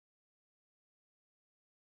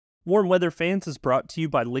Warm Weather Fans is brought to you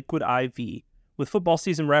by Liquid IV. With football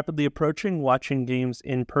season rapidly approaching, watching games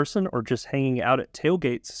in person or just hanging out at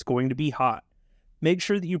tailgates is going to be hot. Make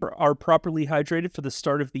sure that you are properly hydrated for the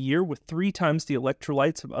start of the year with 3 times the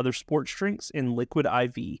electrolytes of other sports drinks in Liquid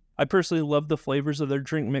IV. I personally love the flavors of their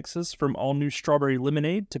drink mixes, from all new strawberry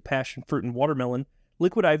lemonade to passion fruit and watermelon.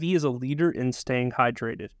 Liquid IV is a leader in staying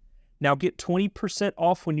hydrated. Now get 20%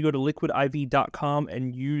 off when you go to liquidiv.com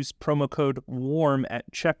and use promo code WARM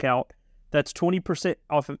at checkout. That's 20%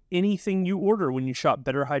 off of anything you order when you shop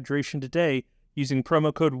Better Hydration today using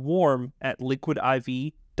promo code WARM at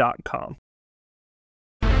liquidiv.com.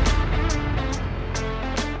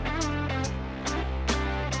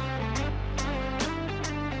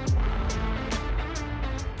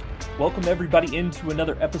 Welcome everybody into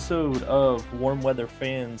another episode of Warm Weather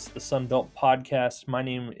Fans, the Sunbelt podcast. My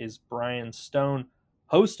name is Brian Stone,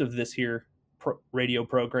 host of this here radio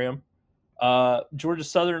program. Georgia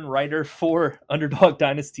Southern writer for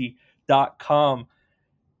UnderdogDynasty.com.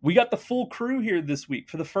 We got the full crew here this week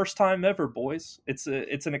for the first time ever, boys. It's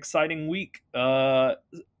an exciting week.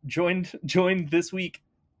 Joined this week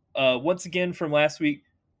once again from last week,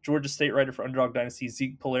 Georgia State writer for Underdog Dynasty,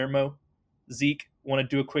 Zeke Palermo. Zeke, want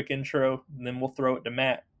to do a quick intro, and then we'll throw it to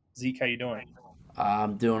Matt. Zeke, how you doing?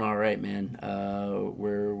 I'm doing all right, man.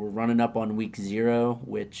 We're running up on week 0,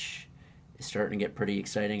 which is starting to get pretty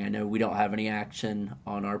exciting. I know we don't have any action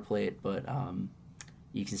on our plate, but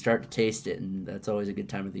you can start to taste it, and that's always a good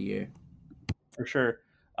time of the year. For sure.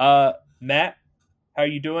 Matt, how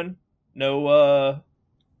you doing? No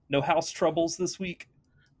house troubles this week?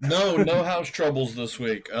 No house troubles this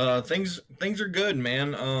week. Things are good,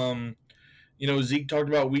 man. Zeke talked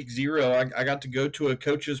about week 0. I got to go to a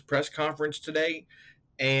coach's press conference today,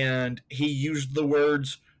 and he used the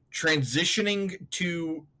words transitioning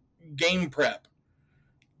to game prep.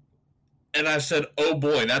 And I said, oh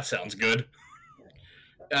boy, that sounds good.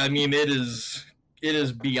 I mean, it is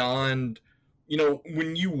beyond,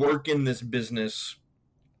 when you work in this business,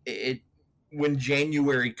 when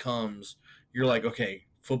January comes, you're like, okay,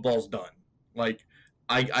 football's done. Like,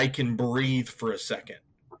 I can breathe for a second.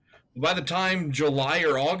 By the time July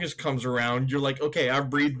or August comes around, you're like, okay, I've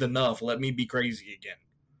breathed enough. Let me be crazy again.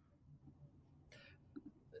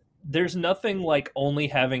 There's nothing like only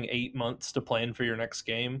having 8 months to plan for your next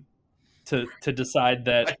game to decide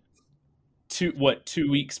that 2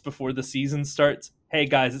 weeks before the season starts, hey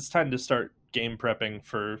guys, it's time to start game prepping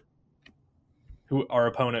for our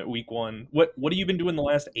opponent week 1. What have you been doing the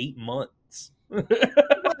last 8 months? Well,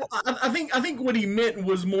 I think what he meant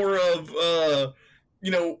was more of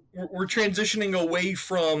we're transitioning away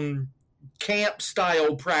from camp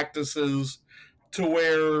style practices to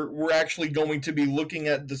where we're actually going to be looking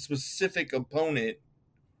at the specific opponent.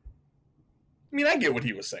 I mean, I get what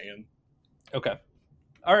he was saying. Okay.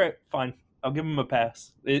 All right, fine. I'll give him a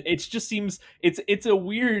pass. It just seems it's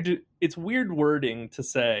weird wording to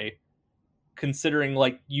say, considering,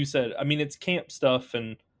 like you said, I mean, it's camp stuff,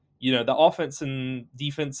 and the offense and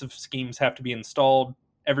defensive schemes have to be installed.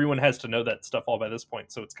 Everyone has to know that stuff all by this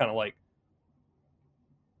point, so it's kind of like,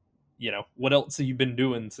 what else have you been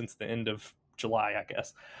doing since the end of July, I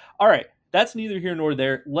guess. All right, that's neither here nor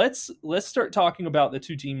there. Let's start talking about the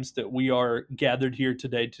 2 teams that we are gathered here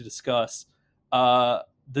today to discuss. The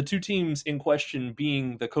 2 teams in question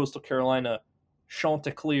being the Coastal Carolina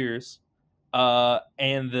Chanticleers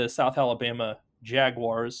and the South Alabama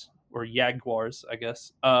Jaguars, or Jaguars, I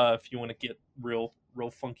guess, if you want to get real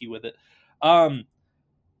funky with it.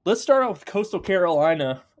 Let's start off with Coastal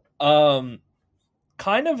Carolina.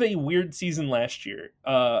 Kind of a weird season last year.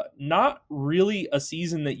 Not really a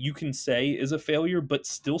season that you can say is a failure, but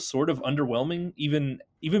still sort of underwhelming, even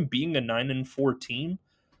being a 9-4 team.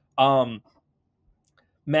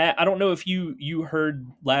 Matt, I don't know if you heard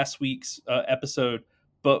last week's episode,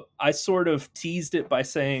 but I sort of teased it by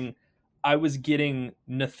saying I was getting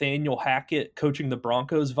Nathaniel Hackett coaching the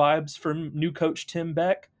Broncos vibes from new coach Tim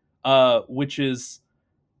Beck, which is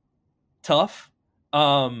tough.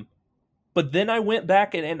 But then I went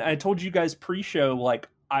back and I told you guys pre-show, like,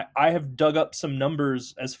 I have dug up some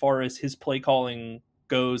numbers as far as his play calling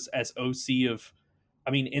goes as OC of,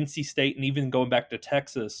 NC State, and even going back to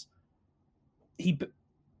Texas.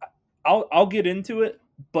 I'll get into it,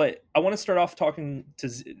 but I want to start off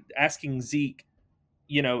asking Zeke,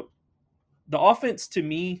 the offense to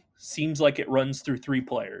me seems like it runs through 3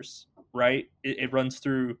 players, right? It runs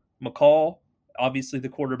through McCall, obviously the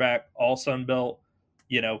quarterback, all Sun Belt,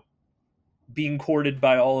 being courted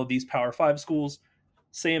by all of these Power 5 schools.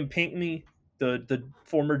 Sam Pinckney, the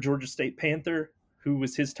former Georgia State Panther, who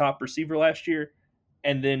was his top receiver last year,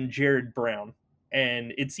 and then Jared Brown,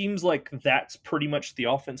 And it seems like that's pretty much the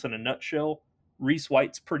offense in a nutshell. Reese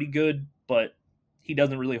White's pretty good, but he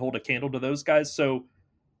doesn't really hold a candle to those guys. So,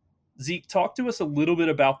 Zeke, talk to us a little bit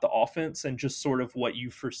about the offense and just sort of what you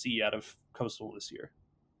foresee out of Coastal this year.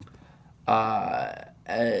 Uh,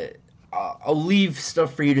 uh, I'll leave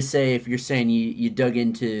stuff for you to say if you're saying you dug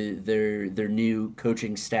into their new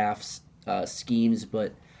coaching staff's schemes,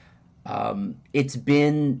 but it's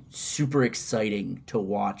been super exciting to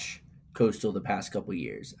watch Coastal the past couple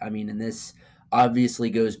years. I mean, and this obviously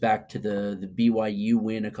goes back to the BYU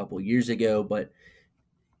win a couple years ago, but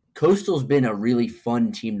Coastal's been a really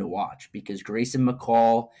fun team to watch because Grayson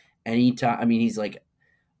McCall, anytime, I mean, he's like,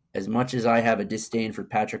 as much as I have a disdain for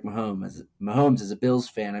Patrick Mahomes as a Bills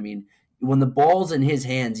fan, I mean, when the ball's in his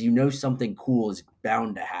hands, you know something cool is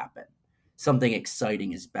bound to happen. Something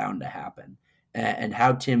exciting is bound to happen. And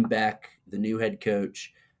how Tim Beck, the new head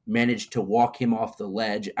coach, managed to walk him off the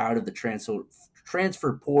ledge out of the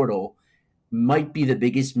transfer portal might be the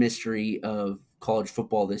biggest mystery of college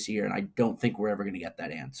football this year, and I don't think we're ever going to get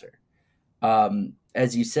that answer.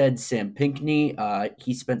 As you said, Sam Pinckney,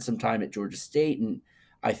 he spent some time at Georgia State, and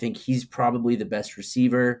I think he's probably the best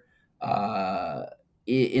receiver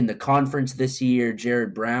in the conference this year.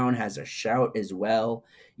 Jared Brown has a shout as well.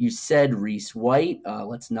 You said Reese White.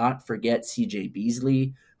 Let's not forget CJ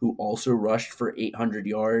Beasley, who also rushed for 800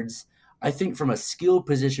 yards. I think from a skill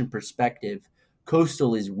position perspective,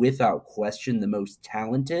 Coastal is without question the most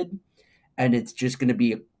talented, and it's just going to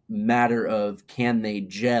be a matter of can they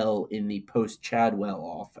gel in the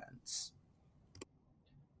post-Chadwell offense.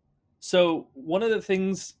 So one of the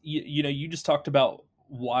things, you just talked about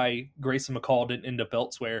why Grayson McCall didn't end up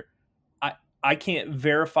elsewhere. I can't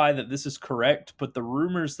verify that this is correct, but the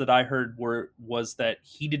rumors that I heard was that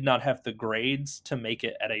he did not have the grades to make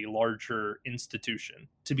it at a larger institution,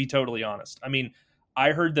 to be totally honest. I mean,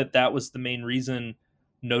 I heard that was the main reason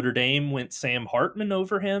Notre Dame went Sam Hartman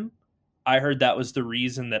over him. I heard that was the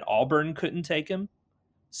reason that Auburn couldn't take him.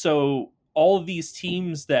 So all of these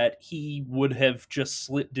teams that he would have just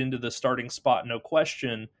slipped into the starting spot, no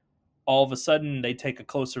question, all of a sudden they take a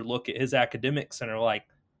closer look at his academics and are like,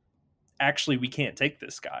 actually, we can't take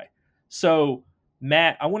this guy. So,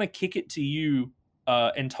 Matt, I want to kick it to you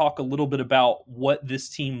and talk a little bit about what this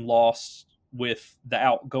team lost with the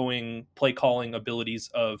outgoing play calling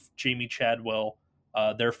abilities of Jamey Chadwell,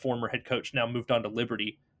 their former head coach, now moved on to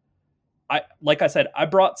Liberty. Like I said, I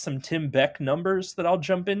brought some Tim Beck numbers that I'll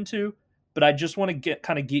jump into, but I just want to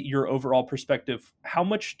get your overall perspective. How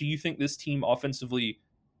much do you think this team offensively,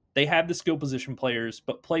 they have the skill position players,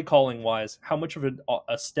 but play calling wise, how much of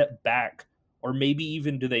a step back, or maybe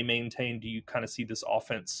even do they maintain? Do you kind of see this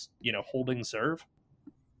offense, holding serve?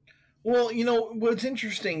 Well, what's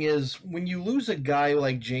interesting is when you lose a guy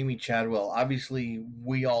like Jamey Chadwell, obviously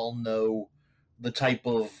we all know the type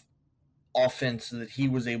of offense that he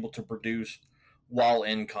was able to produce while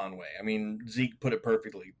in Conway. I mean, Zeke put it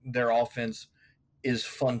perfectly. Their offense is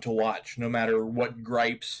fun to watch, no matter what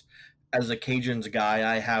gripes as a Cajuns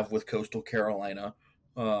guy I have with Coastal Carolina.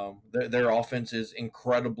 Their offense is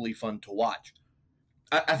incredibly fun to watch.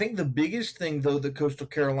 I think the biggest thing, though, that Coastal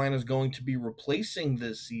Carolina is going to be replacing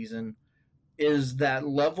this season is that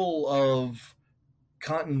level of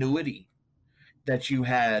continuity that you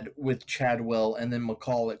had with Chadwell and then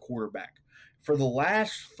McCall at quarterback. For the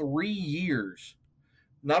last 3 years,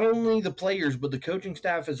 not only the players, but the coaching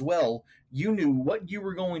staff as well, you knew what you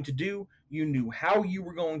were going to do, you knew how you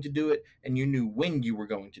were going to do it, and you knew when you were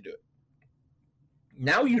going to do it.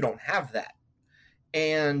 Now you don't have that.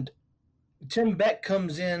 And Tim Beck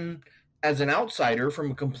comes in as an outsider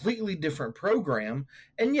from a completely different program.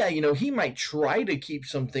 And yeah, he might try to keep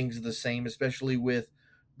some things the same, especially with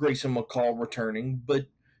Grayson McCall returning, but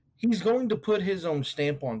he's going to put his own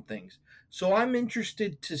stamp on things. So I'm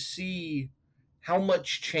interested to see how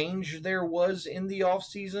much change there was in the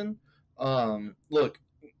offseason. Look,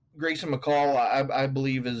 Grayson McCall, I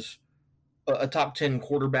believe, is a top 10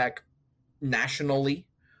 quarterback nationally.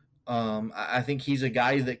 I think he's a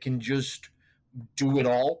guy that can just do it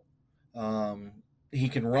all. He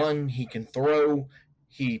can run, he can throw,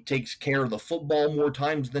 he takes care of the football more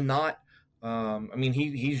times than not.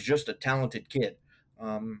 He's just a talented kid.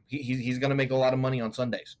 He's going to make a lot of money on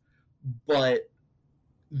Sundays. But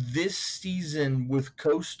this season with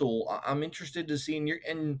Coastal, I'm interested to see,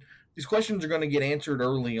 and these questions are going to get answered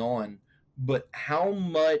early on, but how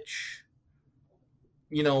much,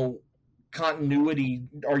 continuity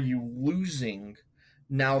are you losing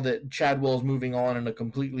now that Chadwell is moving on and a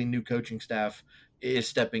completely new coaching staff is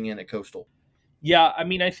stepping in at Coastal? Yeah,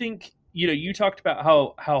 I think, you talked about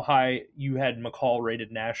how high you had McCall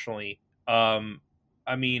rated nationally.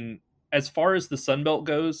 as far as the Sun Belt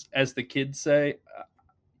goes, as the kids say,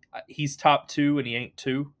 he's top 2 and he ain't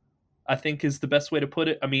 2, I think is the best way to put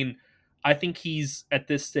it. I mean, I think he's at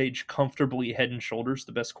this stage comfortably head and shoulders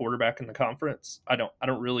the best quarterback in the conference. I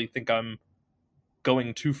don't really think I'm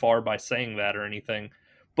going too far by saying that or anything.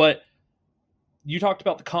 But you talked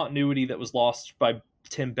about the continuity that was lost by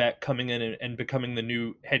Tim Beck coming in and becoming the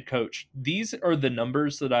new head coach. These are the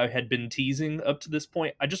numbers that I had been teasing up to this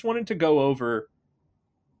point. I just wanted to go over.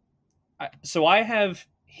 So I have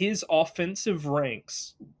his offensive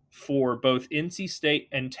ranks for both NC State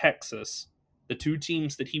and Texas, the two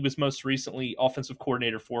teams that he was most recently offensive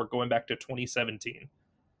coordinator for, going back to 2017.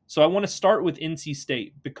 So I want to start with NC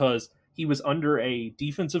State because he was under a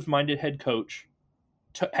defensive-minded head coach,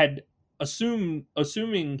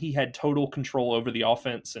 assuming he had total control over the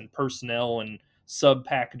offense and personnel and sub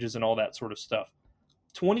packages and all that sort of stuff.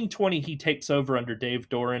 2020, he takes over under Dave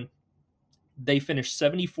Doran. They finished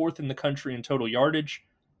 74th in the country in total yardage.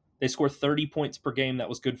 They scored 30 points per game. That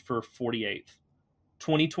was good for 48th.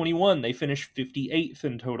 2021, they finished 58th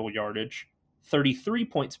in total yardage. 33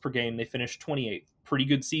 points per game. They finished 28th. Pretty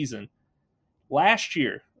good season. Last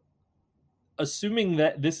year, assuming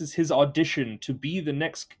that this is his audition to be the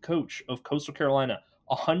next coach of Coastal Carolina,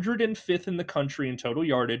 105th in the country in total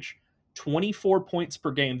yardage, 24 points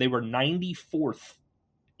per game. They were 94th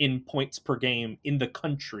in points per game in the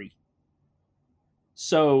country.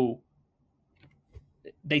 So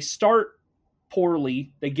they start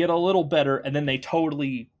poorly, they get a little better, and then they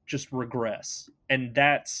totally just regress. And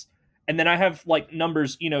then I have like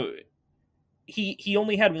numbers, he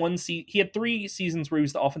only had he had 3 seasons where he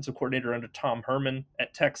was the offensive coordinator under Tom Herman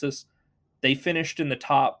at Texas. They finished in the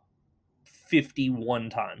top 51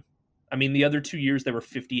 time. I mean, the other 2 years they were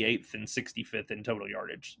 58th and 65th in total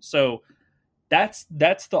yardage. So that's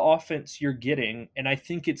the offense you're getting, and I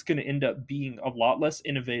think it's going to end up being a lot less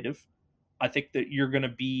innovative. I think that you're going to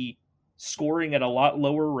be scoring at a lot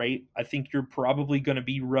lower rate. I think you're probably going to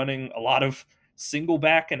be running a lot of single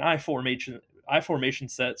back and I formation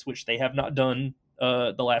sets, which they have not done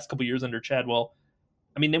the last couple years under Chadwell.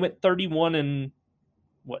 I mean, they went 31 and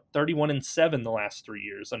 7 the last 3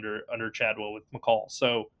 years under Chadwell with McCall.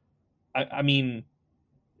 So, I mean,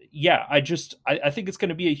 yeah, I think it's going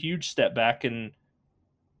to be a huge step back. And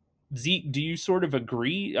Zeke, do you sort of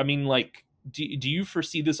agree? I mean, like, do you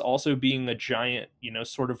foresee this also being a giant,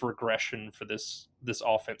 sort of regression for this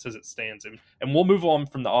offense as it stands? And we'll move on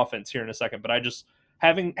from the offense here in a second, but I just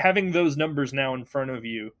having those numbers now in front of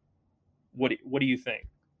you, what do you think?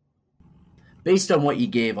 Based on what you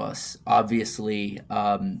gave us, obviously,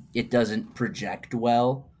 it doesn't project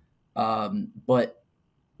well. But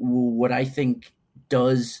what I think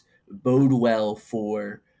does bode well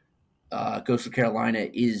for Coastal Carolina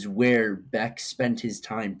is where Beck spent his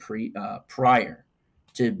time prior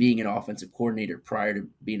to being an offensive coordinator, prior to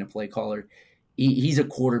being a play caller. He's a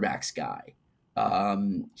quarterbacks guy.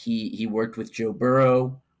 He worked with Joe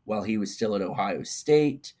Burrow while he was still at Ohio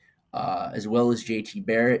State, as well as J.T.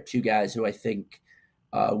 Barrett, two guys who I think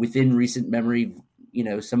within recent memory,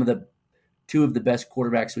 some of the 2 of the best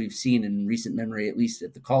quarterbacks we've seen in recent memory, at least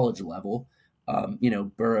at the college level.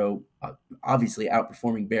 Burrow obviously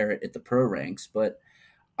outperforming Barrett at the pro ranks, but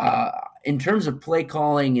in terms of play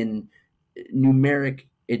calling and numeric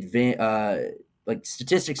like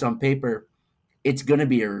statistics on paper, it's going to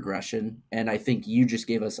be a regression, and I think you just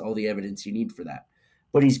gave us all the evidence you need for that.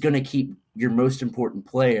 But he's going to keep your most important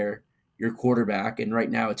player, your quarterback, and right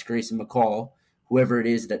now it's Grayson McCall, whoever it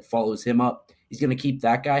is that follows him up. He's going to keep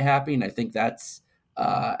that guy happy, and I think that's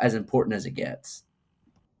as important as it gets.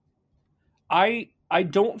 I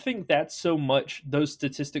don't think that's so much, those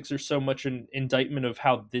statistics are so much an indictment of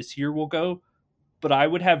how this year will go, but I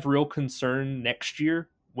would have real concern next year,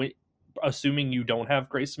 assuming you don't have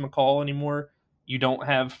Grayson McCall anymore, you don't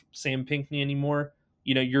have Sam Pinckney anymore,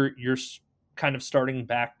 you're kind of starting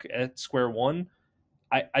back at square one.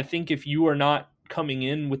 I think if you are not coming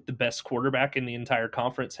in with the best quarterback in the entire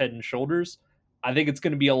conference head and shoulders, I think it's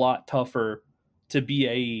going to be a lot tougher to be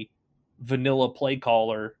a vanilla play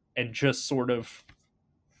caller and just sort of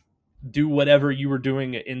do whatever you were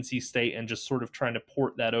doing at NC State and just sort of trying to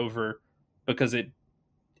port that over, because it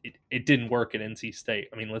didn't work at NC State.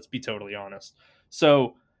 I mean, let's be totally honest.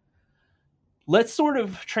 So let's sort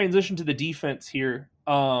of transition to the defense here.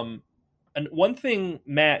 And one thing,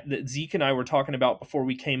 Matt, that Zeke and I were talking about before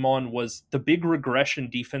we came on was the big regression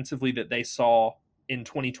defensively that they saw in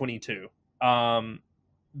 2022.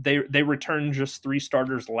 They returned just 3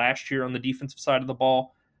 starters last year on the defensive side of the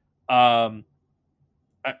ball.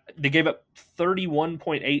 They gave up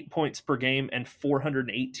 31.8 points per game and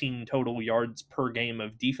 418 total yards per game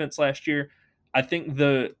of defense last year. I think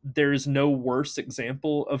there's no worse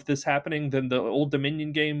example of this happening than the Old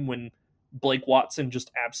Dominion game when Blake Watson just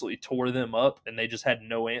absolutely tore them up and they just had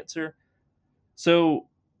no answer. So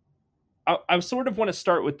I sort of want to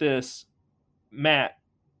start with this, Matt.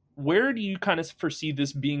 Where do you kind of foresee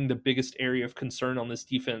this being the biggest area of concern on this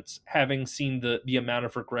defense, having seen the amount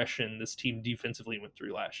of regression this team defensively went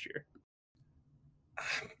through last year?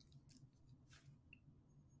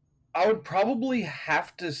 I would probably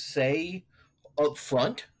have to say up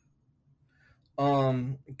front,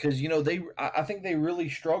 because I think they really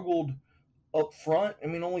struggled up front. I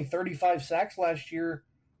mean, only 35 sacks last year.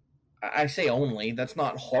 I say only, that's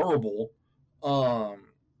not horrible,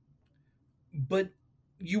 but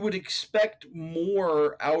you would expect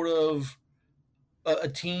more out of a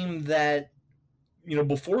team that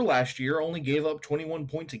before last year only gave up 21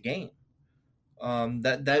 points a game.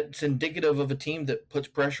 That's indicative of a team that puts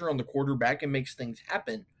pressure on the quarterback and makes things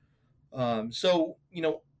happen. So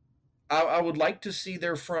I would like to see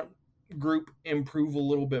their front group improve a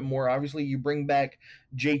little bit more. Obviously, you bring back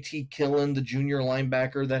JT Killen, the junior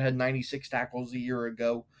linebacker that had 96 tackles a year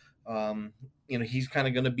ago. He's kind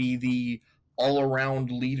of going to be the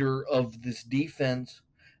all-around leader of this defense.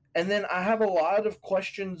 And then I have a lot of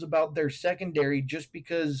questions about their secondary just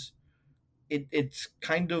because it's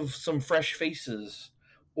kind of some fresh faces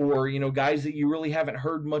or, guys that you really haven't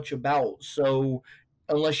heard much about. So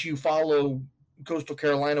unless you follow Coastal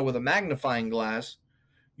Carolina with a magnifying glass,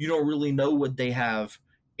 you don't really know what they have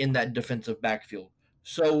in that defensive backfield.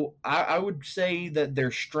 So I would say that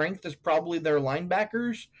their strength is probably their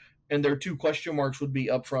linebackers, and their two question marks would be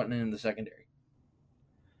up front and in the secondary.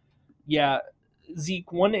 Yeah,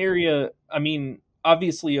 Zeke, one area, I mean,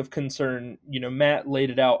 obviously of concern, Matt laid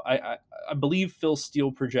it out. I believe Phil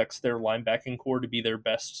Steele projects their linebacking core to be their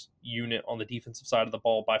best unit on the defensive side of the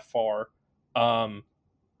ball by far.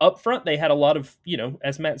 Up front, they had a lot of,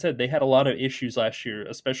 as Matt said, they had a lot of issues last year,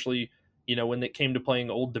 especially, when it came to playing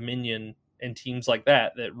Old Dominion and teams like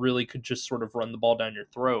that really could just sort of run the ball down your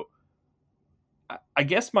throat. I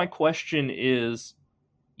guess my question is,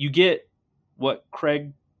 you get what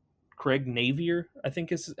Craig Navier, I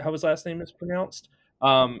think is how his last name is pronounced.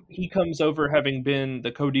 He comes over having been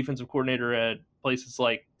the co-defensive coordinator at places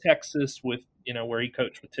like Texas with, where he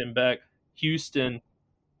coached with Tim Beck, Houston.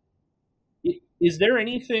 Is there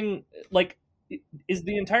anything is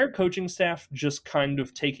the entire coaching staff just kind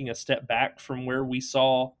of taking a step back from where we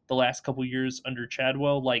saw the last couple years under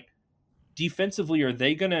Chadwell? Like defensively, are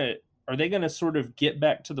they gonna sort of get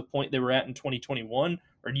back to the point they were at in 2021,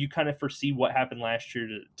 or do you kind of foresee what happened last year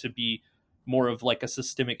to be more of like a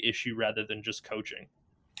systemic issue rather than just coaching?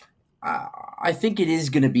 I think it is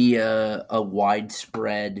going to be a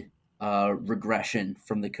widespread regression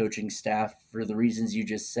from the coaching staff for the reasons you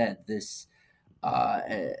just said. This,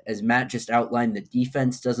 as Matt just outlined, the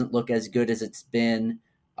defense doesn't look as good as it's been.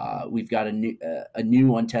 We've got a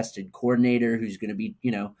new untested coordinator who's going to be,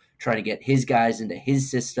 trying to get his guys into his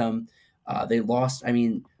system. They lost,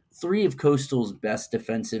 three of Coastal's best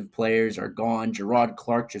defensive players are gone. Gerard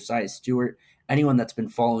Clark, Josiah Stewart, anyone that's been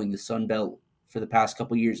following the Sun Belt for the past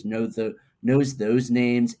couple of years knows those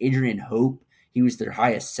names. Adrian Hope, he was their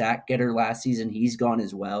highest sack getter last season. He's gone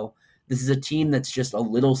as well. This is a team that's just a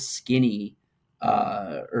little skinny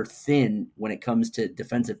or thin when it comes to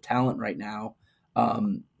defensive talent right now.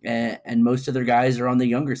 And most of their guys are on the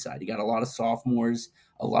younger side. You got a lot of sophomores,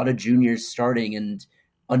 a lot of juniors starting, and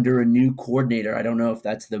under a new coordinator, I don't know if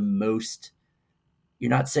that's the most. You're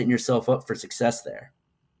not setting yourself up for success there.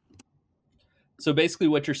 So basically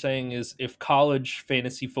what you're saying is if college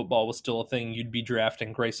fantasy football was still a thing, you'd be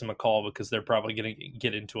drafting Grayson McCall because they're probably going to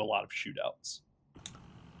get into a lot of shootouts.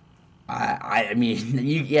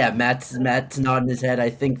 Matt's nodding his head. I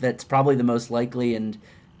think that's probably the most likely, and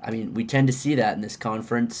we tend to see that in this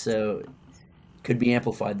conference, so it could be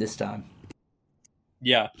amplified this time.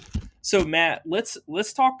 Yeah. So Matt, let's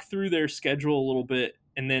talk through their schedule a little bit,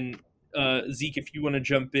 and then Zeke, if you want to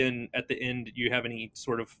jump in at the end, do you have any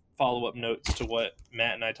sort of follow-up notes to what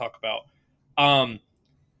Matt and I talk about?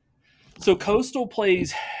 So Coastal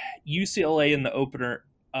plays UCLA in the opener.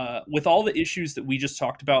 With all the issues that we just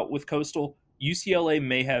talked about with Coastal, UCLA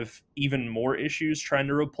may have even more issues trying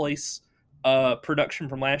to replace production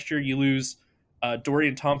from last year. You lose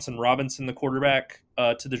Dorian Thompson-Robinson, the quarterback,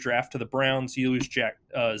 to the draft to the Browns. You lose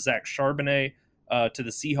Zach Charbonnet to the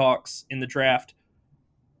Seahawks in the draft.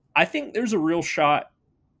 I think there's a real shot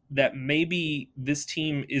that maybe this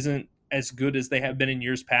team isn't as good as they have been in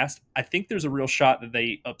years past. I think there's a real shot that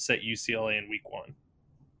they upset UCLA in week 1.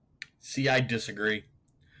 See, I disagree.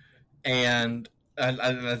 And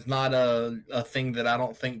that's not a thing that I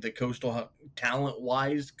don't think that Coastal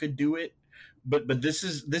talent-wise could do it. but this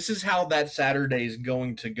is how that Saturday is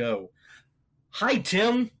going to go. Hi,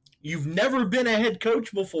 Tim. You've never been a head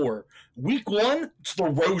coach before. Week 1, it's the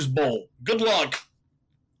Rose Bowl. Good luck.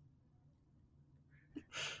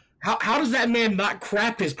 How does that man not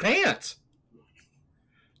crap his pants?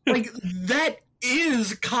 Like, that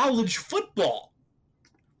is college football.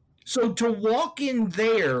 So to walk in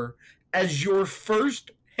there as your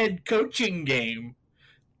first head coaching game,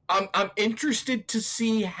 I'm interested to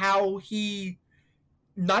see how he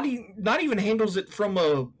not even handles it from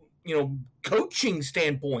a coaching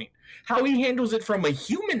standpoint, how he handles it from a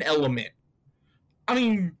human element. I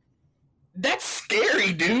mean, that's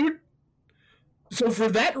scary, dude. So for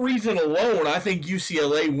that reason alone, I think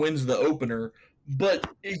UCLA wins the opener. But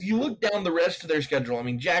if you look down the rest of their schedule, I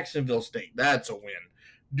mean, Jacksonville State, that's a win.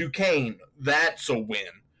 Duquesne, that's a win.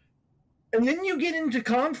 And then you get into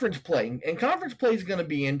conference play, and conference play is going to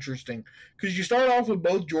be interesting because you start off with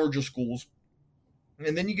both Georgia schools,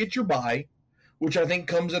 and then you get your bye, which I think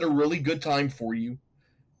comes at a really good time for you.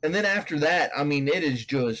 And then after that, I mean, it is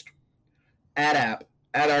just at App,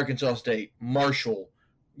 at Arkansas State, Marshall.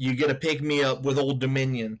 You get a pick-me-up with Old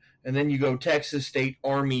Dominion, and then you go Texas State,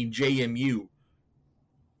 Army, JMU.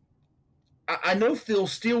 I know Phil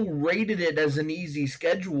still rated it as an easy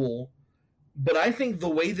schedule, but I think the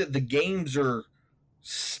way that the games are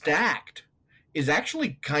stacked is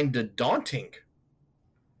actually kind of daunting.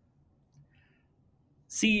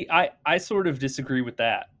 See, I sort of disagree with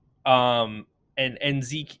that. And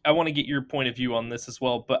Zeke, I want to get your point of view on this as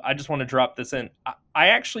well, but I just want to drop this in. I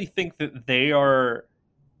actually think that their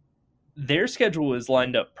schedule is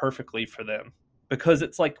lined up perfectly for them because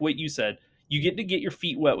it's like what you said. You get to get your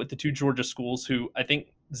feet wet with the two Georgia schools who I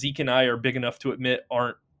think Zeke and I are big enough to admit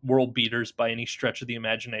aren't world beaters by any stretch of the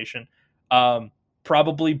imagination.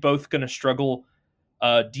 Probably both going to struggle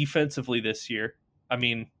defensively this year. I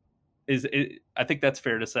mean, I think that's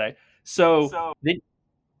fair to say. So then,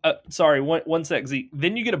 sorry, one sec, Zeke.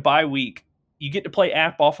 Then you get a bye week. You get to play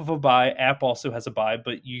App off of a bye. App also has a bye,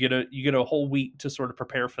 but you get a whole week to sort of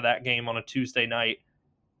prepare for that game on a Tuesday night.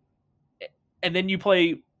 And then you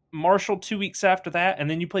play Marshall 2 weeks after that, and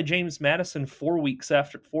then you play James Madison 4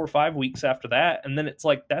 or 5 weeks after that, and then it's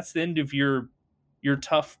like that's the end of your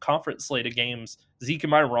tough conference slate of games. Zeke,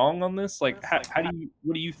 am I wrong on this? Like,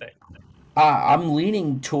 what do you think? I'm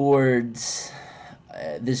leaning towards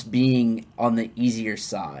this being on the easier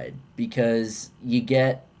side because you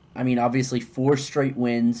get, I mean, obviously 4 straight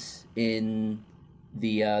wins in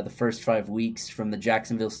the first 5 weeks from the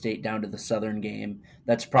Jacksonville State down to the Southern game.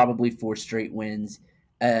 That's probably 4 straight wins.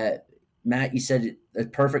 Matt, you said a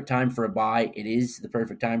perfect time for a bye. It is the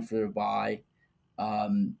perfect time for a bye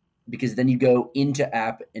because then you go into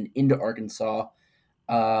App and into Arkansas.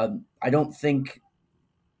 I don't think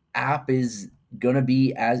App is going to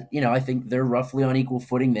be as, I think they're roughly on equal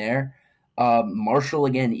footing there. Marshall,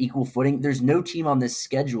 again, equal footing. There's no team on this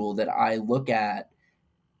schedule that I look at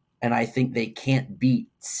and I think they can't beat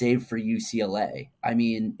save for UCLA. I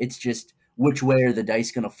mean, it's just which way are the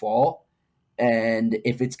dice going to fall? And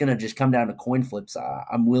if it's going to just come down to coin flips,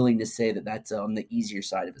 I'm willing to say that that's on the easier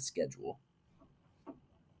side of the schedule.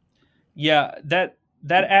 Yeah, that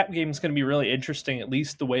App game is going to be really interesting, at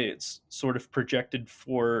least the way it's sort of projected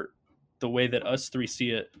for the way that us three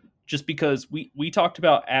see it, just because we talked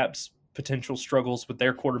about App's potential struggles with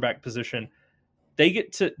their quarterback position. They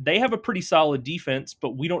have a pretty solid defense,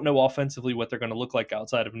 but we don't know offensively what they're going to look like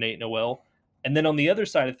outside of Nate Noel. And then on the other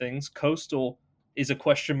side of things, Coastal is a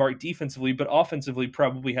question mark defensively, but offensively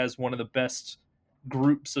probably has one of the best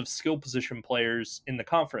groups of skill position players in the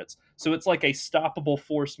conference. So it's like a stoppable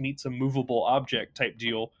force meets a movable object type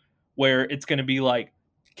deal where it's going to be like,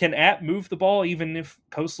 can App move the ball even if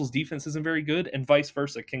Coastal's defense isn't very good? And vice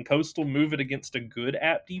versa. Can Coastal move it against a good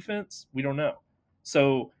App defense? We don't know.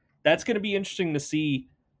 So that's going to be interesting to see.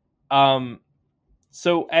 Let's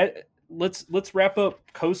wrap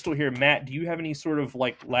up Coastal here. Matt, do you have any sort of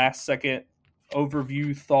like last second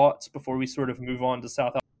overview thoughts before we sort of move on to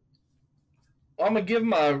South? I'm gonna give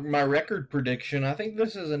my record prediction. I think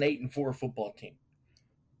this is an 8-4 football team.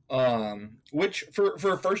 Which for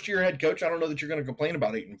a first year head coach, I don't know that you're going to complain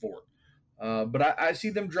about 8-4. But I see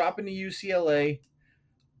them dropping to UCLA.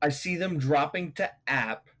 I see them dropping to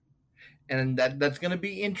App, and that's going to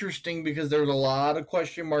be interesting because there's a lot of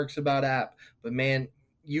question marks about App. But man,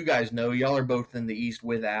 you guys know, y'all are both in the East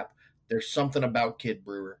with App. There's something about Kid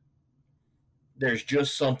Brewer. There's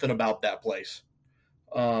just something about that place.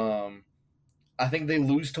 I think they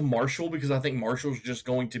lose to Marshall because I think Marshall's just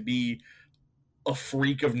going to be a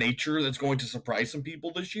freak of nature that's going to surprise some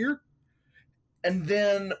people this year. And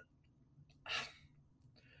then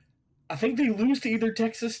I think they lose to either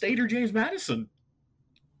Texas State or James Madison.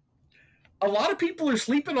 A lot of people are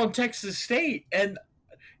sleeping on Texas State, and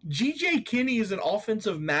G.J. Kinney is an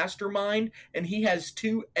offensive mastermind, and he has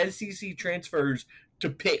 2 SEC transfers to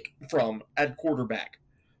pick from at quarterback.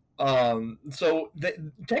 So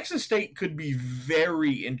Texas State could be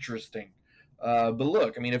very interesting. But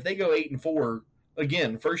look, I mean, if they go 8-4,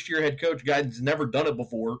 again, first-year head coach, guy that's never done it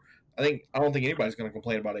before, I don't think anybody's going to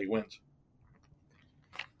complain about 8 wins.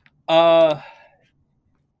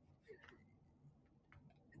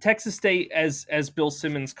 Texas State, as Bill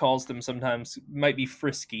Simmons calls them sometimes, might be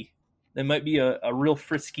frisky. They might be a real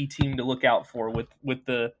frisky team to look out for with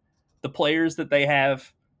the players that they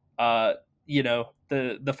have.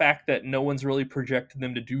 The fact that no one's really projected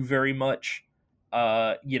them to do very much.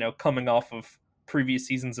 Coming off of previous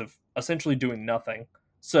seasons of essentially doing nothing.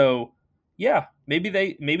 So yeah, maybe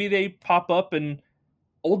they pop up, and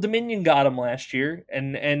Old Dominion got them last year,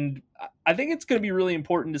 and I think it's going to be really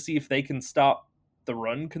important to see if they can stop the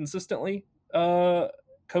run consistently,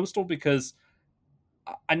 Coastal, because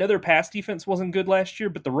I know their pass defense wasn't good last year,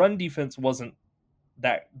 but the run defense wasn't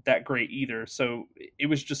that great either. So it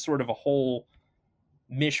was just sort of a whole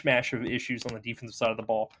mishmash of issues on the defensive side of the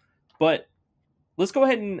ball. But let's go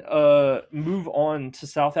ahead and move on to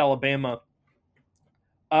South Alabama.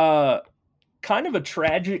 Kind of a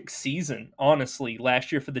tragic season, honestly,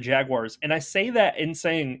 last year for the Jaguars. And I say that in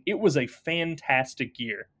saying it was a fantastic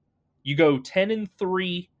year. You go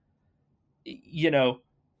 10-3,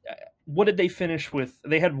 what did they finish with?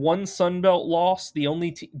 They had one Sun Belt loss. The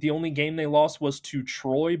only game they lost was to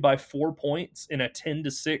Troy by 4 points in a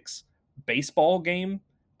 10-6 baseball game,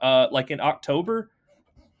 like in October.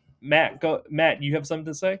 Matt, you have something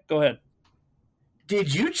to say? Go ahead.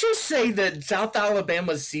 Did you just say that South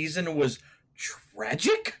Alabama's season was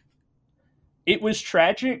tragic? It was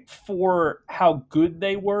tragic for how good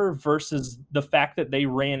they were versus the fact that they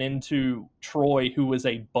ran into Troy, who was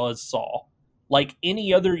a buzzsaw. Like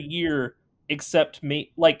any other year, except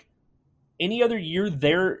any other year,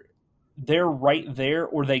 they're right there,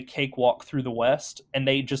 or they cakewalk through the West, and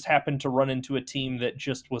they just happened to run into a team that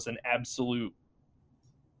just was an absolute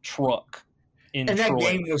truck. And that Troy.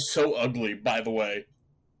 Game was so ugly, by the way.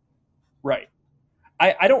 Right.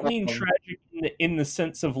 I don't mean tragic in the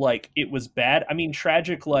sense of like it was bad. I mean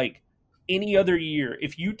tragic like any other year.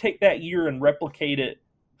 If you take that year and replicate it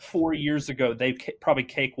 4 years ago, they probably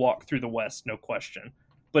cakewalk through the West, no question.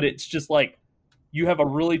 But it's just like you have a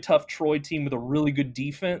really tough Troy team with a really good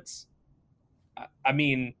defense. I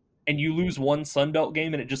mean, and you lose one Sun Belt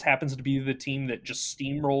game, and it just happens to be the team that just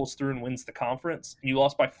steamrolls through and wins the conference, and you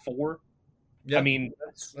lost by 4. Yeah, I mean,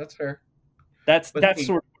 that's fair. That's sort of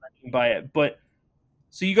what I mean by it. But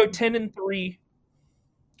so you go 10-3.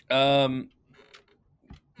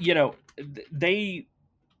 They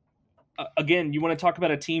again, you want to talk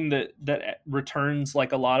about a team that returns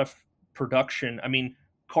like a lot of production. I mean,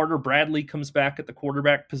 Carter Bradley comes back at the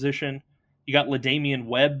quarterback position. You got LaDamian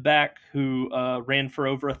Webb back, who ran for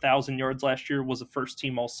over 1,000 yards last year, was a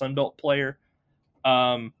first-team All-Sun Belt player.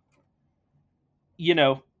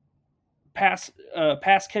 Pass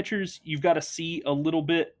catchers, you've got to see a little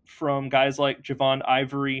bit from guys like Javon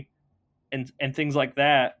Ivory and things like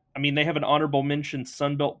that. I mean, they have an honorable mention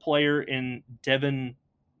Sun Belt player in Devin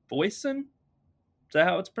Voisin. Is that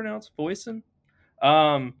how it's pronounced? Voisin?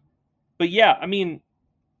 But yeah, I mean,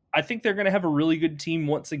 I think they're going to have a really good team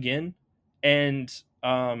once again. And,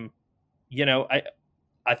 I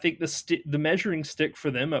think the measuring stick for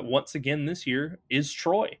them once again this year is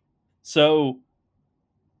Troy. So,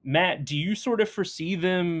 Matt, do you sort of foresee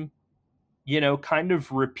them, kind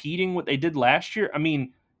of repeating what they did last year? I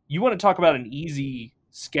mean, you want to talk about an easy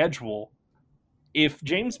schedule. If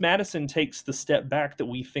James Madison takes the step back that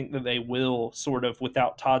we think that they will, sort of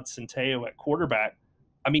without Todd Centeio at quarterback,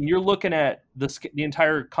 I mean, you're looking at the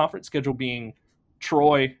entire conference schedule being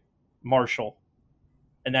Troy, Marshall,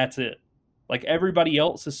 and that's it. Like everybody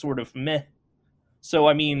else is sort of meh. So,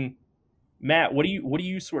 I mean, Matt, what do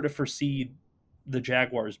you sort of foresee the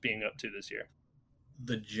Jaguars being up to this year?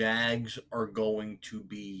 The Jags are going to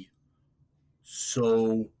be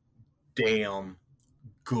so damn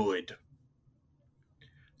good.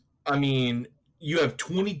 I mean, you have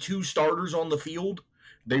 22 starters on the field.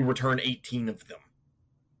 They return 18 of them.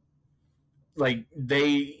 Like,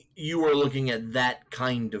 you are looking at that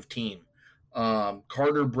kind of team.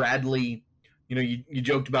 Carter Bradley, you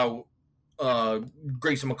joked about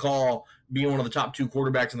Grayson McCall being one of the top 2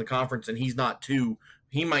 quarterbacks in the conference, and he's not 2.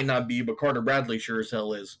 He might not be, but Carter Bradley sure as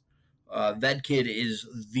hell is. That kid is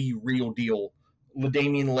the real deal.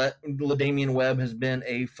 LaDamian Webb has been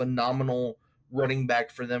a phenomenal running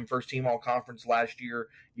back for them, first team all conference last year.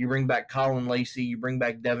 You bring back Colin Lacey, you bring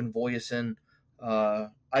back Devin Voyason. I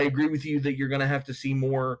agree with you that you're going to have to see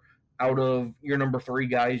more out of your number 3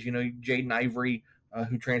 guys. Jaden Ivory,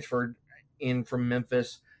 who transferred in from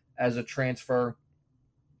Memphis as a transfer.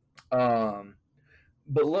 But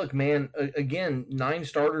look, man, again, 9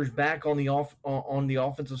 starters back on the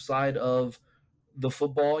offensive side of the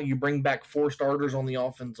football. You bring back 4 starters on the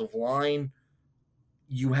offensive line.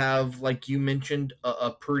 You have, like you mentioned,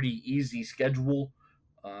 a pretty easy schedule.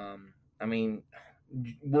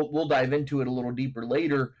 We'll dive into it a little deeper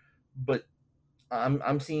later, but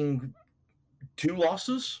I'm seeing 2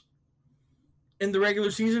 losses in the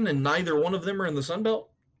regular season, and neither one of them are in the Sun Belt.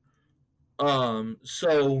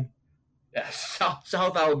 So yeah,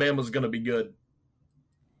 South Alabama's going to be good.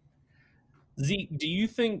 Zeke, do you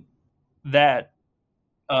think that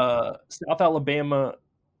South Alabama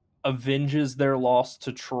avenges their loss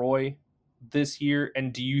to Troy this year,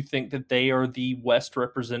 and do you think that they are the West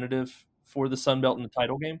representative for the Sun Belt in the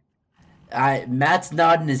title game? Matt's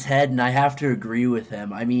nodding his head, and I have to agree with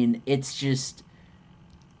him. I mean, it's just,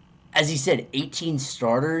 as he said, 18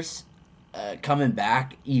 starters coming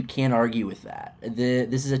back. You can't argue with that.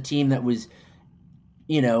 This is a team that was,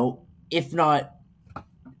 if not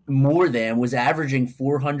more than, was averaging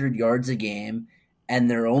 400 yards a game, and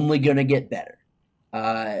they're only going to get better.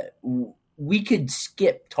 We could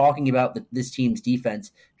skip talking about this team's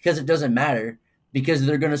defense because it doesn't matter, because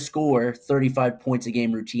they're going to score 35 points a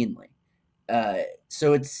game routinely.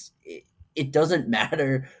 So it doesn't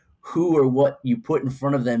matter who or what you put in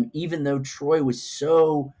front of them, even though Troy was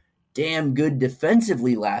so damn good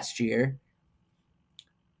defensively last year.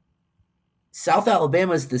 South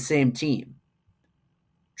Alabama is the same team.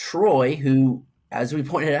 Troy, who, as we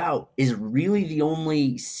pointed out, is really the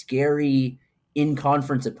only scary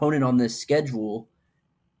in-conference opponent on this schedule,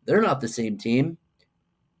 they're not the same team.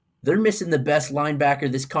 They're missing the best linebacker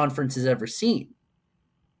this conference has ever seen.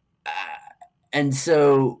 And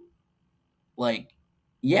so, I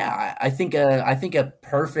think a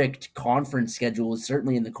perfect conference schedule is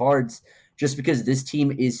certainly in the cards, just because this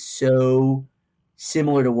team is so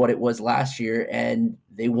similar to what it was last year, and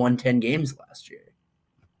they won 10 games last year.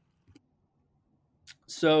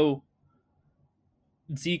 So,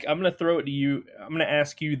 Zeke, I'm going to throw it to you. I'm going to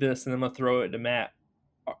ask you this, and then I'm going to throw it to Matt.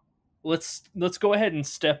 Let's go ahead and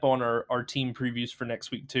step on our team previews for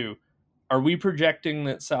next week too. Are we projecting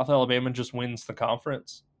that South Alabama just wins the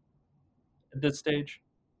conference at this stage?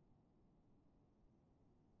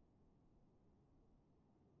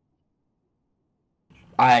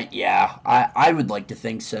 I would like to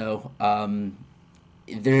think so.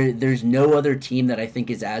 There's no other team that I think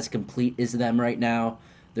is as complete as them right now.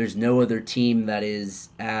 There's no other team that is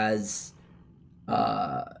as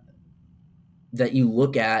that you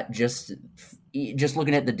look at just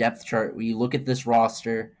looking at the depth chart. When you look at this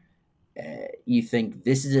roster, you think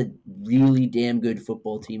this is a really damn good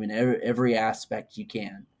football team in every aspect you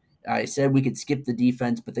can. I said we could skip the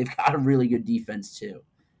defense, but they've got a really good defense too.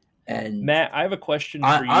 And Matt, I have a question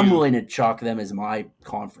for you. I'm willing to chalk them as my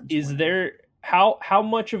conference. Is winner. There how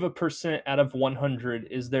much of a percent out of 100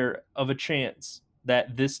 is there of a chance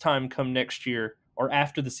that this time come next year, or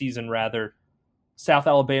after the season rather, South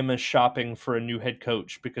Alabama is shopping for a new head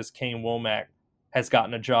coach because Kane Womack has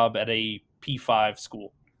gotten a job at a P5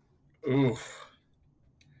 school? Ooh,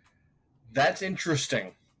 that's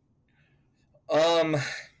interesting.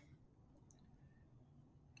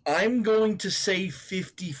 I'm going to say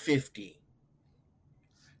 50-50.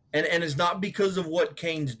 And it's not because of what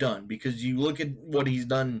Kane's done, because you look at what he's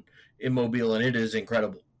done in Mobile, and it is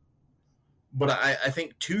incredible. But I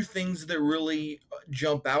think 2 things that really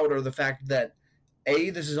jump out are the fact that, A,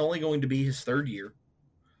 this is only going to be his 3rd year.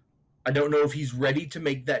 I don't know if he's ready to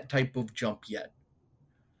make that type of jump yet.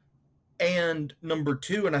 And number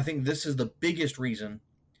 2, and I think this is the biggest reason,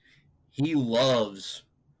 he loves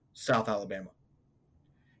South Alabama.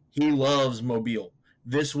 He loves Mobile.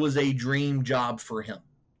 This was a dream job for him.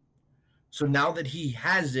 So now that he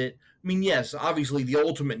has it, I mean, yes, obviously the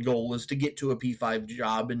ultimate goal is to get to a P5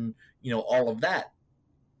 job and, all of that.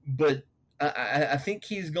 But I think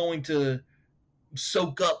he's going to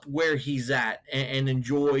soak up where he's at and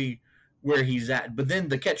enjoy where he's at. But then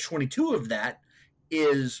the catch-22 of that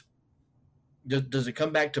is, does it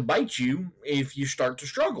come back to bite you if you start to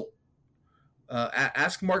struggle?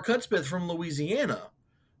 Ask Mark Hudspeth from Louisiana.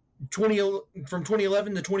 From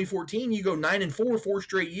 2011 to 2014, you go 9-4, 4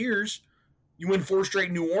 straight years. You win 4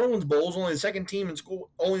 straight New Orleans Bowls, only the second team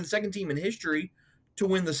in history to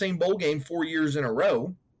win the same bowl game 4 years in a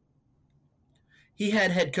row. He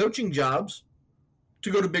had head coaching jobs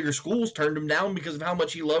to go to bigger schools, turned him down because of how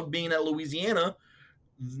much he loved being at Louisiana.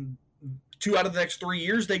 2 out of the next 3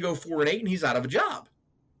 years, they go 4-8, and he's out of a job.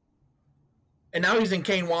 And now he's in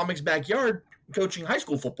Kane Wommack's backyard coaching high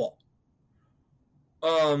school football.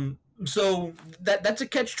 So that's a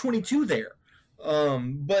catch-22 there.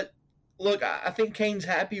 But look, I think Kane's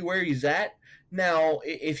happy where he's at. Now,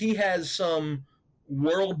 if he has some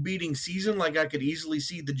world-beating season like I could easily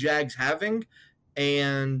see the Jags having,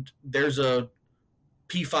 and there's a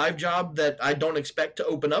P5 job that I don't expect to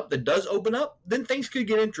open up that does open up, then things could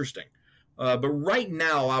get interesting. But right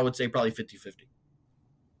now, I would say probably 50-50.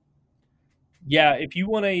 Yeah, if you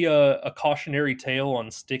want a cautionary tale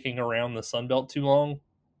on sticking around the Sun Belt too long,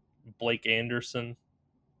 Blake Anderson.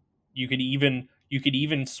 You could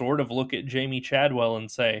even sort of look at Jamie Chadwell and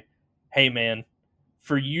say, "Hey, man,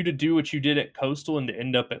 for you to do what you did at Coastal and to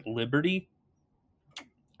end up at Liberty,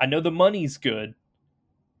 I know the money's good,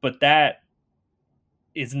 but that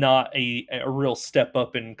is not a real step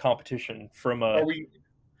up in competition from a."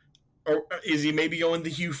 Or is he maybe going the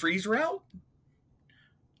Hugh Freeze route?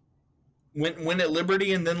 Win at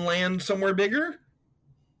Liberty and then land somewhere bigger?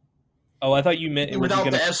 Oh, I thought you meant without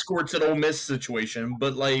the escorts at Ole Miss situation,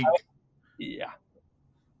 but like, yeah.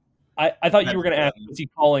 I thought you were going to ask, was he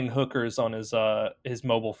calling hookers on his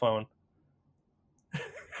mobile phone?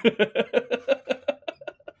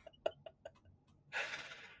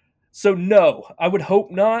 So no, I would hope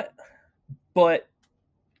not. But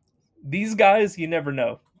these guys, you never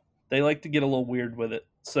know. They like to get a little weird with it.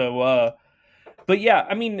 So, but yeah,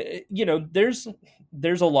 I mean, you know, there's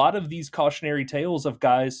a lot of these cautionary tales of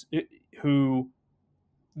guys who,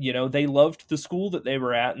 you know, they loved the school that they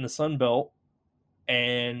were at in the Sun Belt,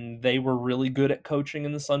 and they were really good at coaching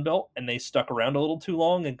in the Sun Belt, and they stuck around a little too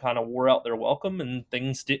long and kind of wore out their welcome, and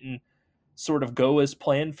things didn't sort of go as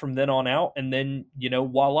planned from then on out. And then, you know,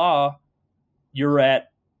 voila, you're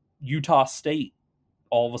at Utah State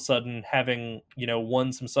all of a sudden, having, you know,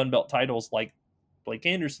 won some Sun Belt titles like Blake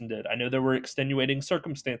Anderson did. I know there were extenuating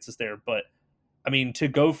circumstances there, but I mean, to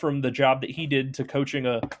go from the job that he did to coaching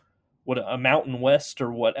a Mountain West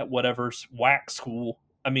or whatever's WAC school,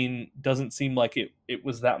 I mean, doesn't seem like it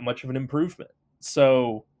was that much of an improvement.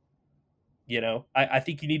 So, you know, I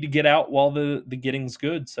think you need to get out while the getting's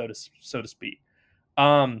good, so to speak.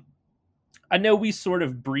 I know we sort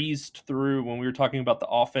of breezed through when we were talking about the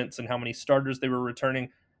offense and how many starters they were returning.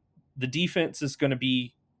 The defense is going to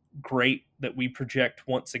be great that we project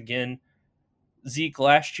once again. Zeke,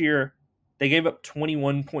 last year, they gave up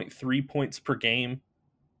 21.3 points per game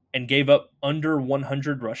and gave up under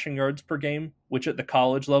 100 rushing yards per game, which at the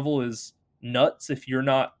college level is nuts if you're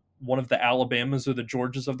not one of the Alabamas or the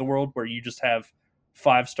Georgias of the world where you just have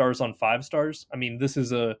 5 stars on 5 stars. I mean, this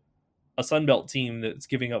is a Sun Belt team that's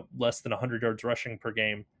giving up less than 100 yards rushing per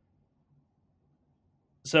game.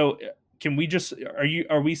 So can we just,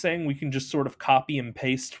 are we saying we can just sort of copy and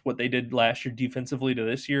paste what they did last year defensively to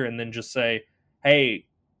this year and then just say, hey,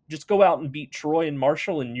 just go out and beat Troy and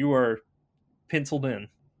Marshall and you are penciled in?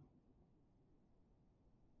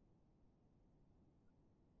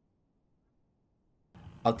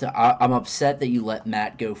 I'm upset that you let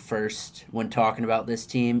Matt go first when talking about this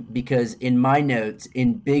team, because in my notes,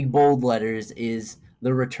 in big bold letters, is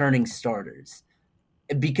the returning starters.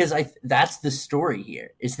 Because that's the story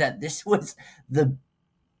here, is that this was the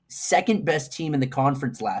second best team in the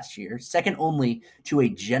conference last year, second only to a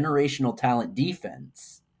generational talent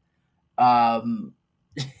defense.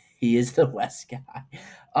 He is the West guy.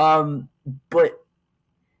 But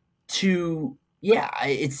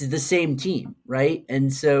it's the same team, right?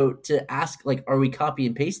 And so to ask, like, are we copy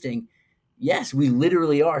and pasting? Yes, we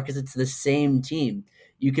literally are, because it's the same team.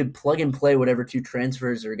 You could plug and play whatever 2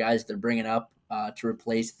 transfers or guys they're bringing up to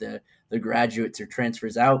replace the graduates or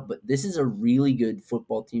transfers out. But this is a really good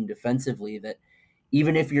football team defensively that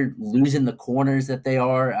even if you're losing the corners that they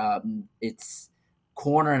are, it's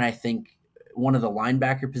corner and I think one of the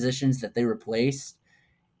linebacker positions that they replaced.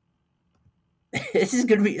 This is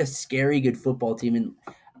going to be a scary good football team. And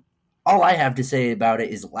all I have to say about it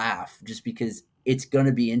is laugh, just because it's going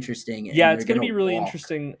to be interesting. Yeah, it's going to be really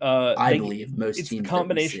interesting. I believe most it's teams. It's the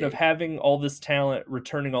combination of having all this talent,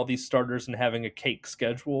 returning all these starters, and having a cake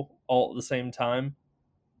schedule all at the same time.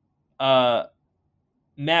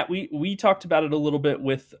 Matt, we talked about it a little bit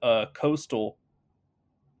with Coastal.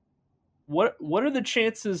 What are the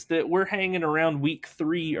chances that we're hanging around week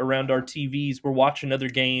 3 around our TVs? We're watching other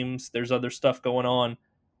games. There's other stuff going on.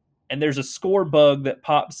 And there's a score bug that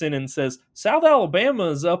pops in and says, South Alabama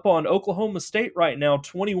is up on Oklahoma State right now,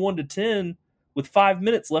 21-10, with 5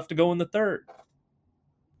 minutes left to go in the third.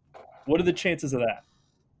 What are the chances of that?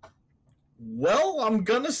 Well, I'm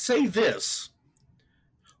going to say this.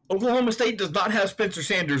 Oklahoma State does not have Spencer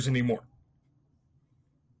Sanders anymore.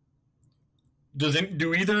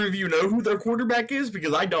 Do either of you know who their quarterback is?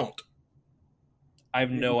 Because I don't. I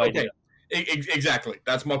have no idea. Exactly.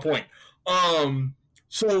 That's my point.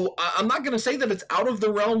 So I'm not going to say that it's out of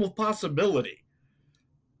the realm of possibility.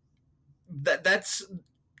 That's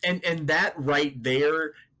that right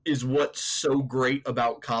there is what's so great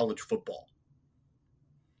about college football.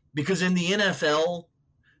 Because in the NFL,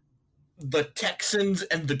 the Texans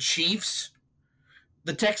and the Chiefs,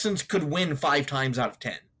 the Texans could win 5 times out of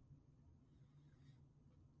 10.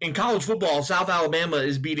 In college football, South Alabama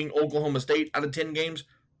is beating Oklahoma State out of 10 games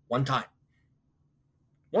 1 time.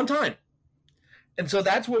 1 time. And so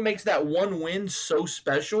that's what makes that one win so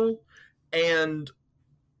special. And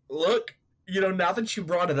look, now that you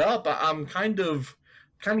brought it up, I'm kind of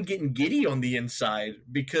getting giddy on the inside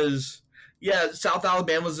because, yeah, South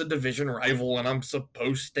Alabama's a division rival and I'm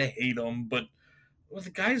supposed to hate them. But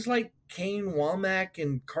with guys like Kane Womack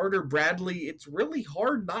and Carter Bradley, it's really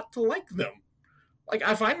hard not to like them. Like,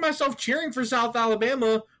 I find myself cheering for South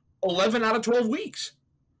Alabama 11 out of 12 weeks.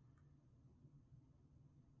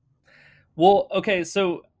 Well, okay,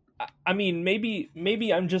 so, I mean,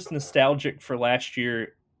 maybe I'm just nostalgic for last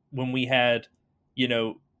year when we had,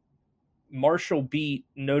 Marshall beat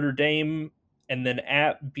Notre Dame, and then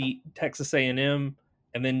App beat Texas A&M,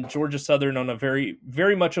 and then Georgia Southern, on a very,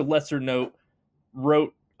 very much a lesser note,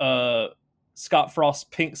 wrote Scott Frost's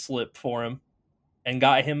pink slip for him and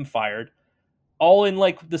got him fired, all in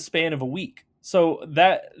like the span of a week. So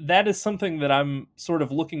that is something that I'm sort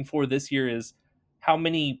of looking for this year, is how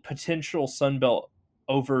many potential Sunbelt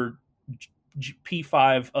over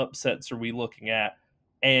P5 upsets are we looking at?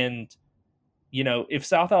 And, if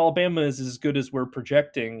South Alabama is as good as we're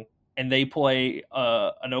projecting and they play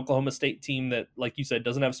an Oklahoma State team that, like you said,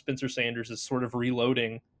 doesn't have Spencer Sanders, is sort of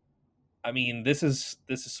reloading, I mean, this is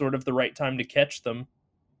sort of the right time to catch them,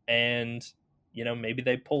 and, maybe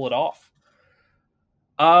they pull it off.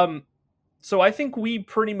 So I think we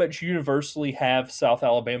pretty much universally have South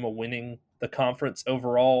Alabama winning the conference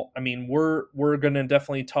overall. I mean, we're going to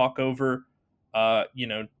definitely talk over,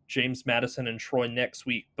 James Madison and Troy next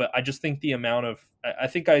week, but I just think I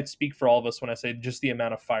think I'd speak for all of us when I say just the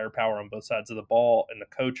amount of firepower on both sides of the ball, and the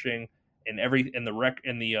coaching and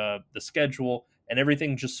the schedule, and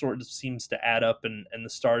everything just sort of seems to add up, and the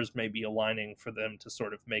stars may be aligning for them to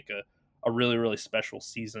sort of make a really, really special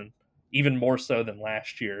season, even more so than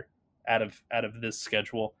last year out of this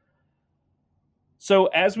schedule. So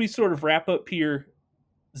as we sort of wrap up here,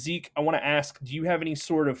 Zeke, I want to ask, do you have any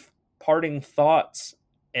sort of parting thoughts?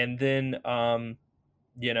 And then,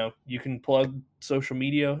 you can plug social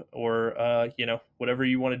media or, whatever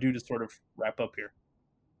you want to do to sort of wrap up here.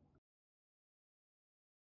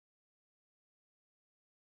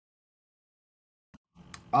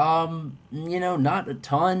 Not a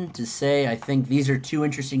ton to say. I think these are 2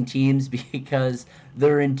 interesting teams because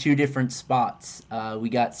they're in 2 different spots. We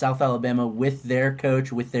got South Alabama with their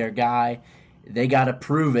coach, with their guy. They got to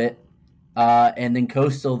prove it. And then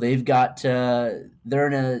Coastal, they're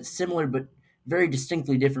in a similar but very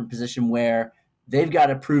distinctly different position where they've got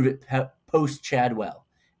to prove it post Chadwell.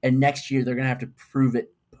 And next year they're going to have to prove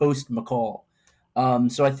it post McCall.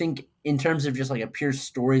 So I think in terms of just like a pure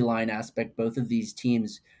storyline aspect, both of these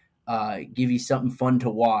teams give you something fun to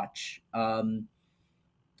watch. And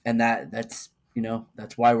that's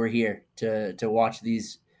why we're here to watch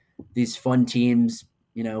these fun teams,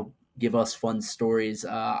 give us fun stories.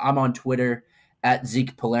 I'm on Twitter at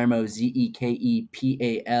Zeke Palermo, ZekePalermo.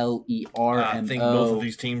 I think both of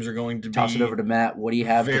these teams are going to toss it over to Matt. What do you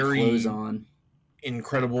have to close on?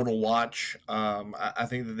 Incredible to watch. I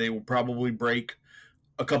think that they will probably break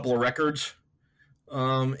a couple of records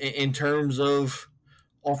in terms of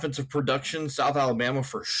offensive production. South Alabama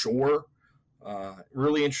for sure.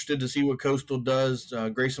 Really interested to see what Coastal does.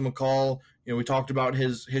 Grayson McCall, we talked about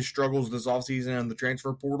his struggles this offseason and the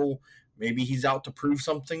transfer portal. Maybe he's out to prove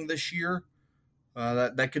something this year.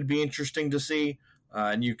 That could be interesting to see.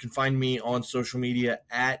 And you can find me on social media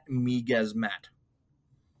at MiguezMatt.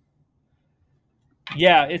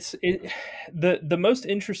 Yeah, the most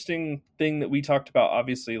interesting thing that we talked about,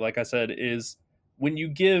 obviously, like I said, is when you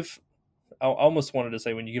give, I almost wanted to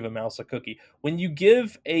say when you give a mouse a cookie, when you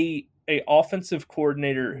give a offensive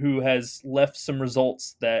coordinator who has left some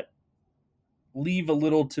results that leave a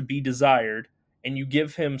little to be desired, and you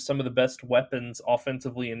give him some of the best weapons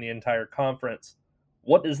offensively in the entire conference,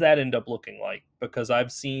 what does that end up looking like? Because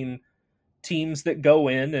I've seen teams that go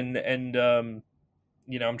in and I'm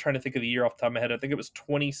trying to think of the year off the top of my head. I think it was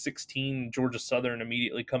 2016. Georgia Southern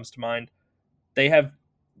immediately comes to mind. They have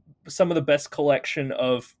some of the best collection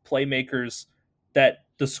of playmakers that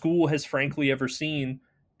the school has frankly ever seen,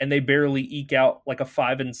 and they barely eke out like a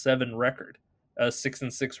 5-7 record, a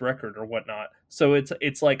 6-6 record or whatnot. So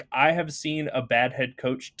it's like I have seen a bad head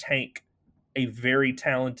coach tank a very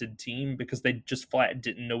talented team because they just flat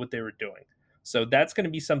didn't know what they were doing. So that's going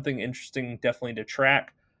to be something interesting, definitely to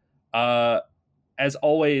track. As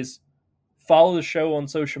always, follow the show on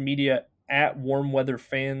social media at Warm Weather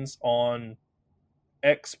Fans on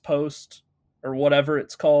X Post or whatever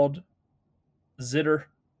it's called. Zitter.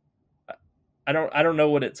 I don't know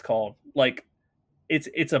what it's called. Like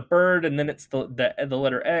it's a bird and then it's the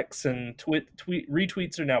letter X, and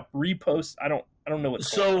retweets are now reposts. I don't know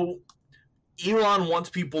what's called. So Elon wants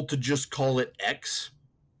people to just call it X.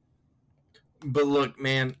 But look,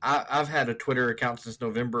 man, I've had a Twitter account since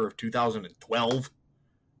November of 2012.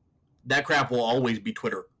 That crap will always be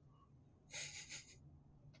Twitter.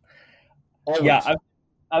 Always. Yeah,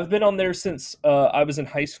 I've been on there since I was in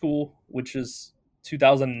high school, which is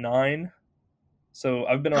 2009. So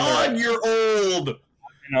I've been on there. God, you're old.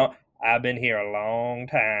 You know, I've been here a long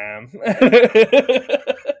time.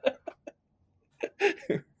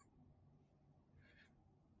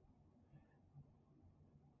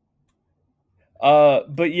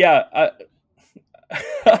 But yeah,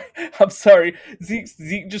 I'm sorry.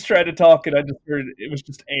 Zeke just tried to talk, and I just heard it was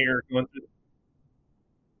just air going through.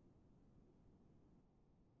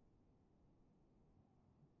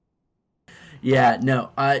 Yeah,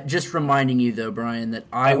 no. Just reminding you though, Brian, that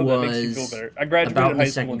I was I graduated high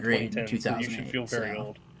school in grade in 2010, so you should feel very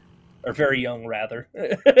old, or very young rather.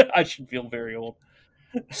 I should feel very old.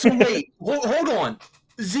 So wait, hold on,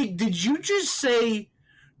 Zeke. Did you just say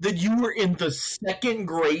that you were in the second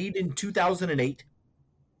grade in 2008?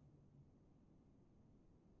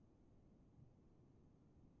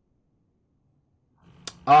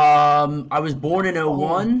 I was born in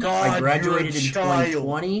 01. God, I graduated in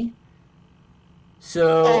 2020.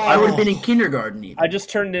 So I would have been in kindergarten even. I just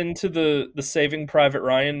turned into the Saving Private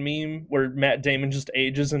Ryan meme where Matt Damon just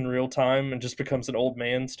ages in real time and just becomes an old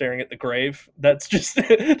man staring at the grave. That's just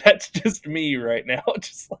me right now.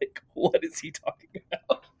 Just like, what is he talking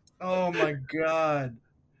about? Oh my God.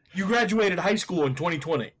 You graduated high school in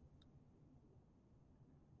 2020.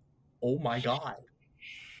 Oh my God.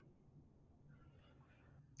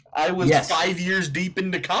 I was 5 years deep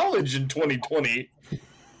into college in 2020.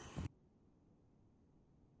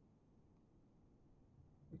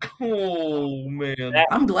 Oh man!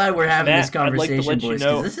 I'm glad we're having this conversation, I'd like to let boys. You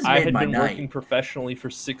know, this has I made had my been night. Working professionally for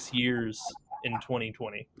 6 years in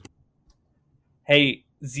 2020. Hey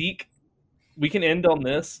Zeke, we can end on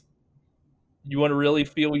this. You want to really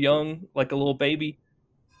feel young, like a little baby?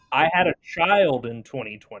 I had a child in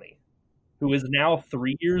 2020 who is now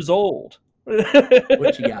 3 years old.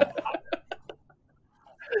 What you got?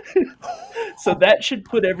 So that should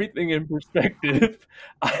put everything in perspective.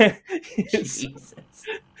 Jesus.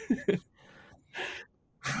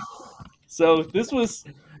 So this was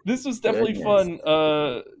definitely fun.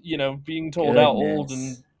 Being told how old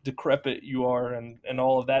and decrepit you are, and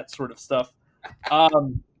all of that sort of stuff.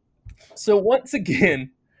 So once again,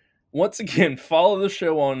 follow the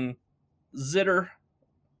show on Zitter,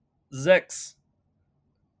 Zex,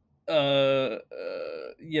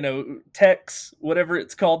 Tex, whatever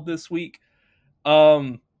it's called this week.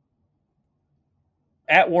 At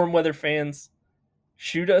Warm Weather Fans,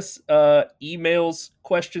 shoot us emails,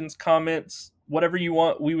 questions, comments, whatever you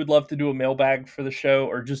want. We would love to do a mailbag for the show,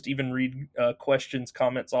 or just even read questions,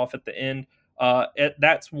 comments off at the end.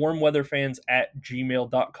 That's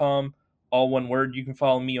warmweatherfans@gmail.com. All one word. You can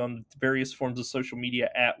follow me on various forms of social media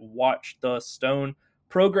at Watch the Stone.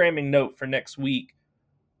 Programming note for next week: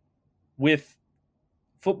 with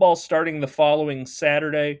football starting the following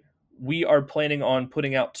Saturday, we are planning on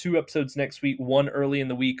putting out 2 episodes next week, one early in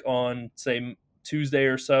the week on, say, Tuesday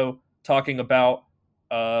or so, talking about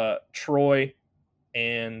Troy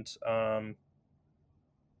and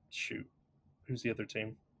who's the other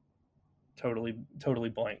team? Totally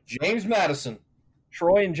blank. James Madison.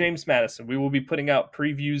 Troy and James Madison. We will be putting out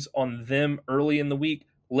previews on them early in the week.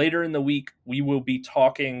 Later in the week, we will be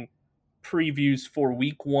talking previews for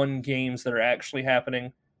week 1 games that are actually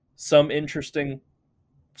happening. Some interesting,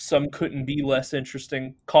 some couldn't be less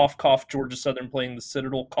interesting. Cough, cough, Georgia Southern playing the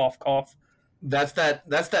Citadel. Cough, cough. That's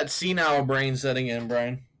that senile brain setting in,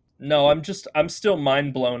 Brian. No, I'm still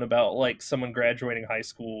mind blown about like someone graduating high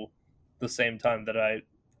school the same time that I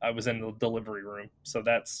was in the delivery room. So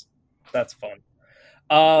that's fun.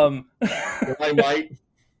 I might.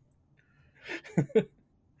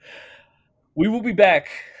 We will be back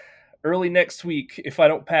early next week, if I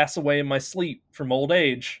don't pass away in my sleep from old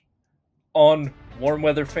age, on Warm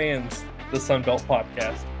Weather Fans, the Sunbelt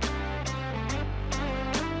Podcast.